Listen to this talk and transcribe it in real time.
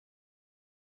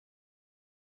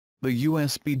The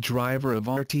USB driver of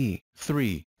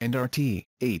RT3 and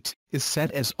RT8 is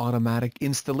set as automatic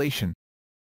installation.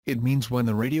 It means when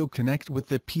the radio connects with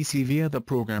the PC via the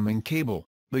programming cable,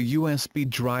 the USB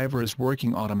driver is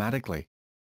working automatically.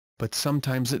 But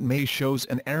sometimes it may shows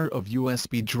an error of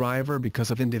USB driver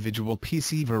because of individual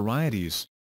PC varieties.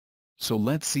 So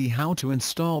let's see how to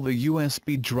install the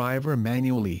USB driver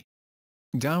manually.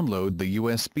 Download the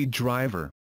USB driver.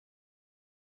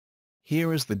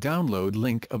 Here is the download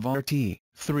link of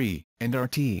RT3 and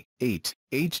RT8,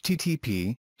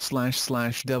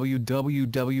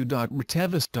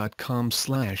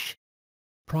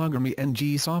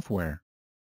 http://www.retevis.com/programming software.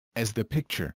 As the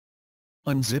picture.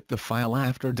 Unzip the file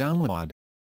after download.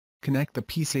 Connect the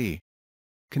PC.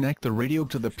 Connect the radio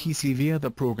to the PC via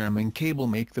the programming cable.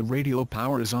 Make the radio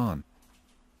power is on.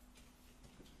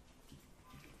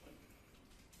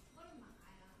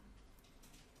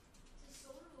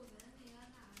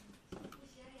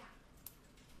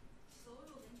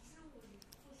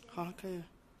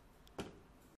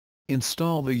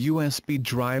 Install the USB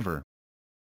driver.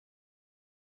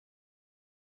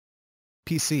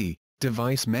 PC,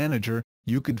 Device Manager,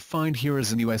 you could find here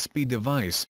as an USB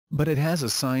device, but it has a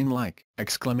sign like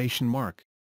exclamation mark.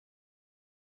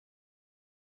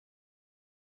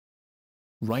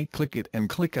 Right-click it and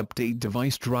click Update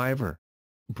Device Driver.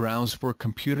 Browse for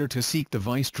computer to seek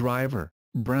device driver,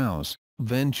 browse,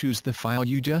 then choose the file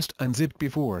you just unzipped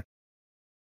before.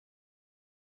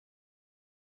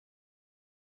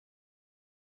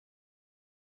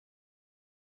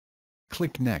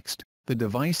 Click Next, the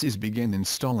device is begin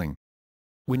installing.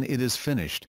 When it is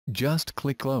finished, just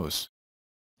click Close.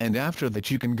 And after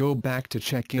that you can go back to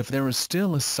check if there is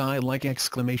still a sign like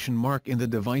exclamation mark in the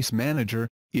device manager.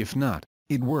 If not,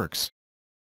 it works.